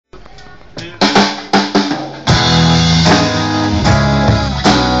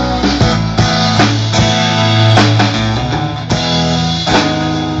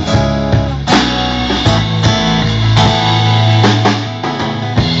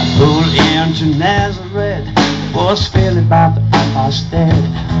Pulled into Nazareth, was filled about the apostate.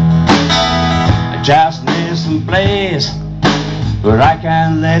 I just need some place where I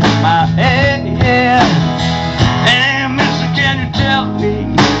can let my head. Hey, mister, can you tell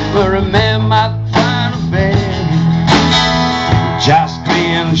me where a man might find a bed? Just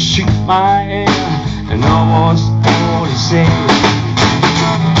grin and shook my hand and almost what he said.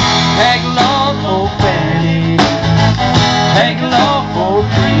 Take love for penny, take love for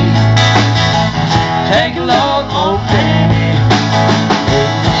free, take love for penny.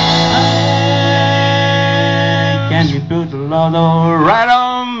 Can you put the Lord right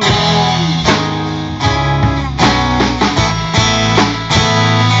on me?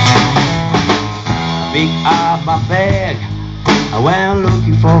 Pick up my bag, I went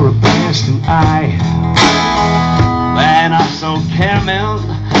looking for a place to hide. When I saw Caramel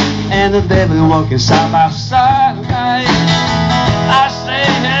and the devil walking side by side, I say,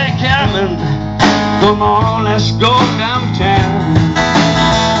 hey Caramel, come on, let's go downtown.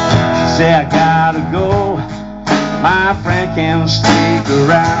 She said, I gotta go, my friend can't stick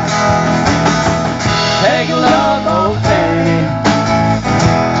around. Take a look, oh penny,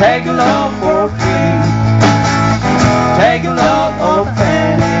 take a look for free, take a look, oh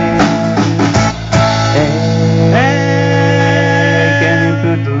penny. Hey, can you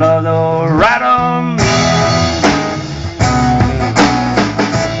put the Lord right on me?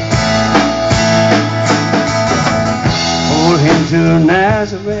 Pulled him to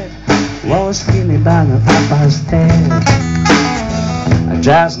Nazareth, was feeling by the apostate. I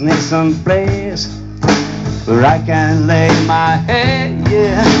just need some place where I can lay my head,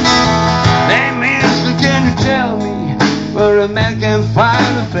 yeah. Hey mister, can you tell me where a man can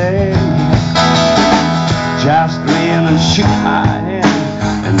find a bed? Just grin and shook my hand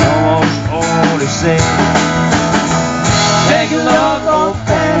and almost all he said. Take a look, oh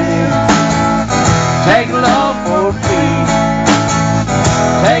penny, take a look for free,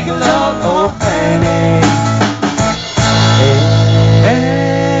 take a look, oh penny. Hey,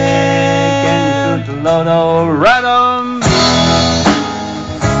 can you put the Lord right on me?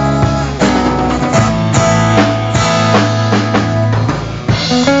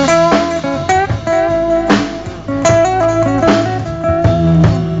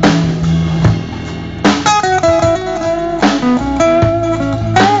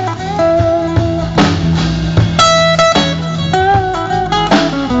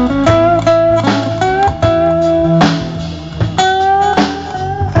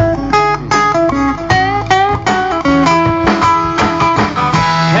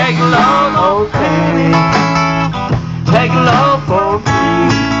 Take a look for free,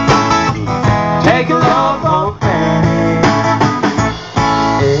 take a look for penny.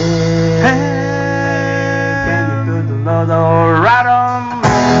 Hey, can you put the Lord right on me?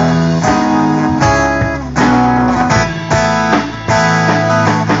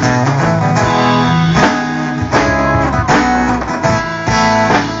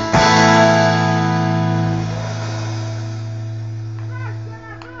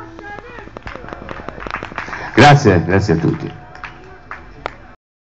 Grazie, grazie a tutti.